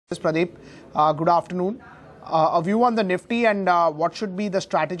Pradip, good afternoon. A view on the Nifty and what should be the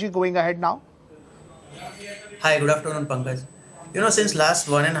strategy going ahead now? Hi, good afternoon, Pankaj. Since last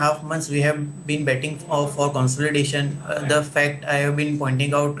 1.5 months, we have been betting for consolidation. The fact I have been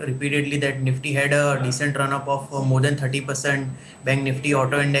pointing out repeatedly that Nifty had a decent run up of more than 30%. Bank Nifty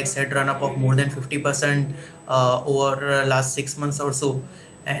Auto Index had run up of more than 50% over last 6 months or so.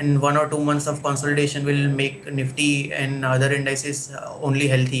 And 1 or 2 months of consolidation will make Nifty and other indices only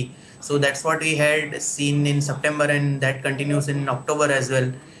healthy. So that's what we had seen in September, and that continues in October as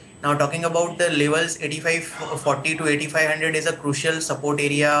well. Now, talking about the levels, 8540 to 8500 is a crucial support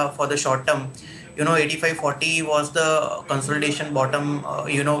area for the short term. 8540 was the consolidation bottom.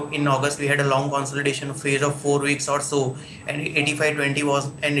 In August we had a long consolidation phase of 4 weeks or so, and 8520 was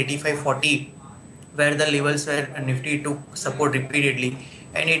and 8540 where the levels where Nifty took support repeatedly,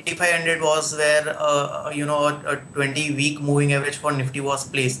 and 8500 was where a 20-week moving average for Nifty was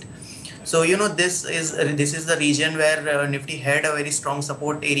placed. So this is the region where Nifty had a very strong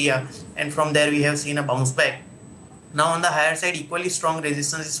support area, and from there we have seen a bounce back. Now on the higher side, equally strong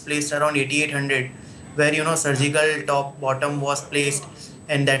resistance is placed around 8800, where surgical top bottom was placed,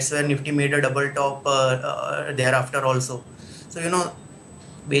 and that's where Nifty made a double top thereafter also. So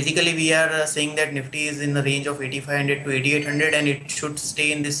basically we are saying that Nifty is in the range of 8500 to 8800, and it should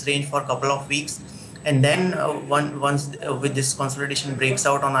stay in this range for a couple of weeks. And then once with this consolidation breaks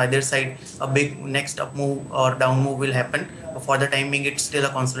out on either side, a big next up move or down move will happen. But for the time being, it's still a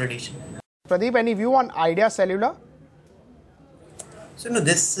consolidation. Pradeep, any view on Idea Cellular? So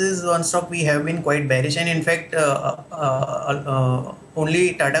this is one stock we have been quite bearish, and in fact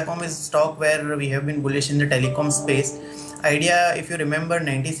only Tata.com is stock where we have been bullish in the telecom space. Idea, if you remember,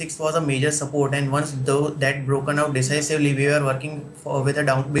 96 was a major support, and once though that broken out decisively, we were working with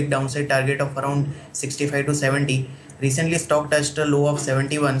a big downside target of around 65 to 70. Recently stock touched a low of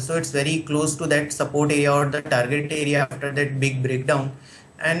 71, so it's very close to that support area or the target area after that big breakdown.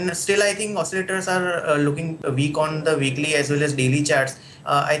 And still I think oscillators are looking weak on the weekly as well as daily charts.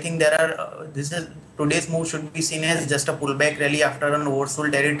 I think today's move should be seen as just a pullback rally after an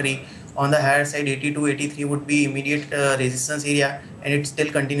oversold territory. On the higher side, 82, 83 would be immediate resistance area, and it still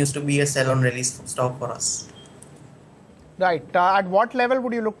continues to be a sell on release stock for us. Right. At what level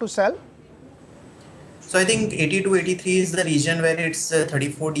would you look to sell? So I think 80 to 83 is the region where its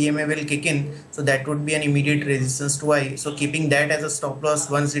 34 DMA will kick in. So that would be an immediate resistance to buy. So keeping that as a stop loss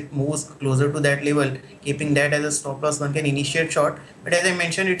once it moves closer to that level, keeping that as a stop loss, one can initiate short. But as I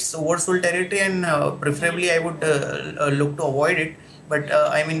mentioned, it's oversold territory, and preferably I would look to avoid it. But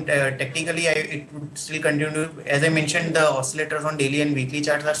technically it would still continue. As I mentioned, the oscillators on daily and weekly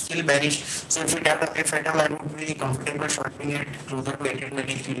charts are still bearish. So if at all, I would be comfortable shorting it closer to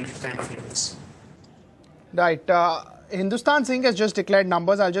 80 kind of levels. Right. Hindustan Zinc has just declared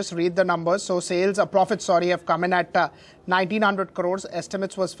numbers. I'll just read the numbers. So profits have come in at 1900 crores.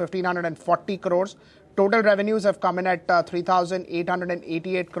 Estimates was 1540 crores. Total revenues have come in at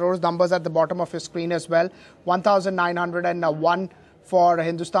 3888 crores. Numbers at the bottom of your screen as well. 1901 for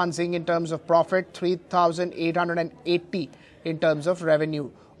Hindustan Zinc in terms of profit, 3,880 in terms of revenue.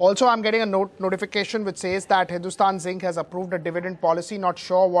 Also, I'm getting a notification which says that Hindustan Zinc has approved a dividend policy. Not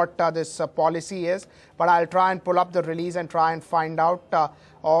sure what this policy is, but I'll try and pull up the release and try and find out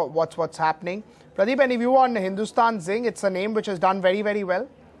what's happening. Pradeep, any view on Hindustan Zinc? It's a name which has done very, very well.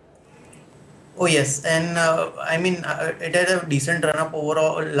 Oh yes, and it had a decent run up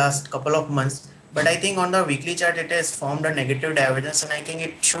overall last couple of months. But I think on the weekly chart, it has formed a negative divergence, and I think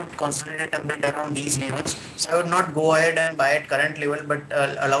it should consolidate a bit around these levels. So I would not go ahead and buy at current level, but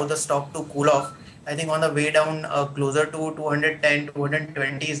allow the stock to cool off. I think on the way down, closer to 210,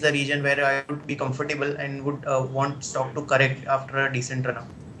 220 is the region where I would be comfortable and would want stock to correct after a decent run up.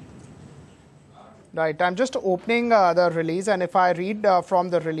 Right, I'm just opening the release, and if I read from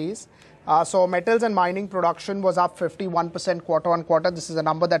the release, so metals and mining production was up 51% quarter on quarter. This is a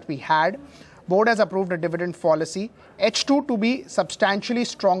number that we had. Board has approved a dividend policy. H2 to be substantially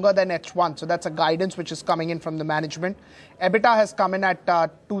stronger than H1. So that's a guidance which is coming in from the management. EBITDA has come in at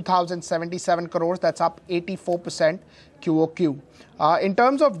 2,077 crores. That's up 84% QOQ. In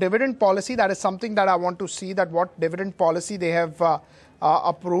terms of dividend policy, that is something that I want to see, that what dividend policy they have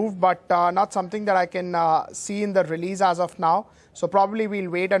approved, but not something that I can see in the release as of now. So probably we'll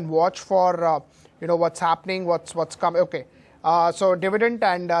wait and watch for what's happening, what's coming. Okay. So dividend,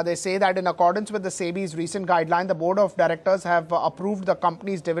 and they say that in accordance with the SEBI's recent guideline, the board of directors have approved the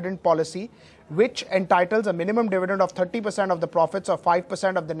company's dividend policy, which entitles a minimum dividend of 30% of the profits or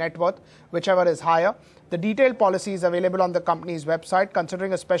 5% of the net worth, whichever is higher. The detailed policy is available on the company's website.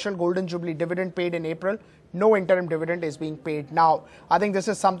 Considering a special Golden Jubilee dividend paid in April, no interim dividend is being paid now. I think this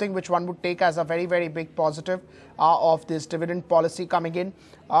is something which one would take as a very, very big positive of this dividend policy coming in.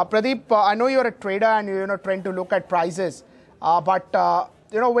 Pradeep, I know you're a trader and you're trying to look at prices. But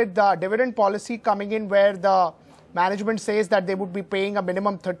with the dividend policy coming in where the management says that they would be paying a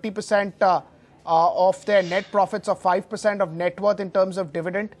minimum 30% of their net profits or 5% of net worth in terms of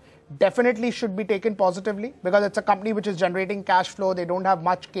dividend, definitely should be taken positively, because it's a company which is generating cash flow. They don't have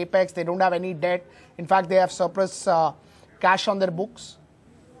much capex. They don't have any debt. In fact, they have surplus cash on their books.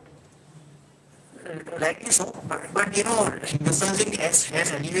 Rightly so, but Hindustan Zinc has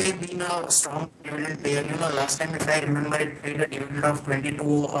anyway been a strong dividend payer. Last time, if I remember, it paid a dividend of 22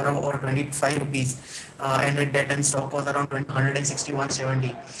 or 25 rupees, and the debt and stock was around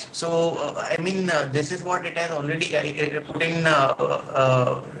 161.70. So, this is what it has already put in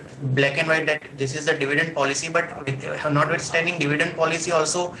black and white, that this is the dividend policy. But notwithstanding dividend policy,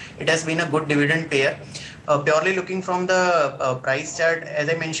 also it has been a good dividend payer. Purely looking from the price chart, as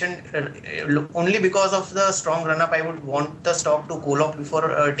I mentioned, only because of the strong run-up, I would want the stock to cool off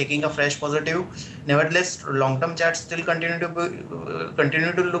before taking a fresh positive. Nevertheless, long-term charts still continue to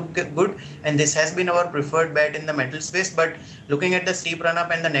look good, and this has been our preferred bet in the metal space. But looking at the steep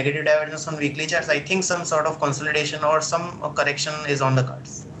run-up and the negative divergence on weekly charts, I think some sort of consolidation or some correction is on the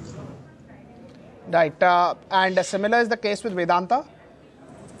cards. Right, and similar is the case with Vedanta.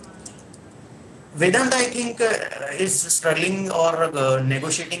 Vedanta, I think, is struggling or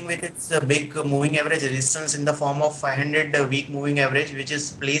negotiating with its big moving average resistance in the form of 500 week moving average, which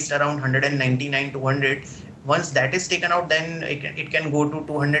is placed around 199 200. Once that is taken out, then it can go to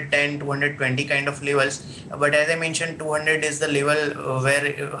 210, 220 kind of levels. But as I mentioned, 200 is the level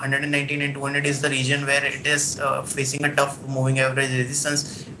where 119 and 200 is the region where it is facing a tough moving average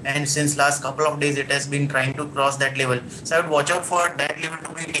resistance. And since last couple of days, it has been trying to cross that level. So I would watch out for that level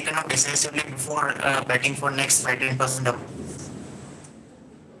to be taken up decisively before betting for next 5-10% up.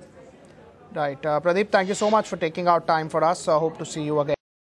 Right. Pradeep, thank you so much for taking out time for us. Hope to see you again.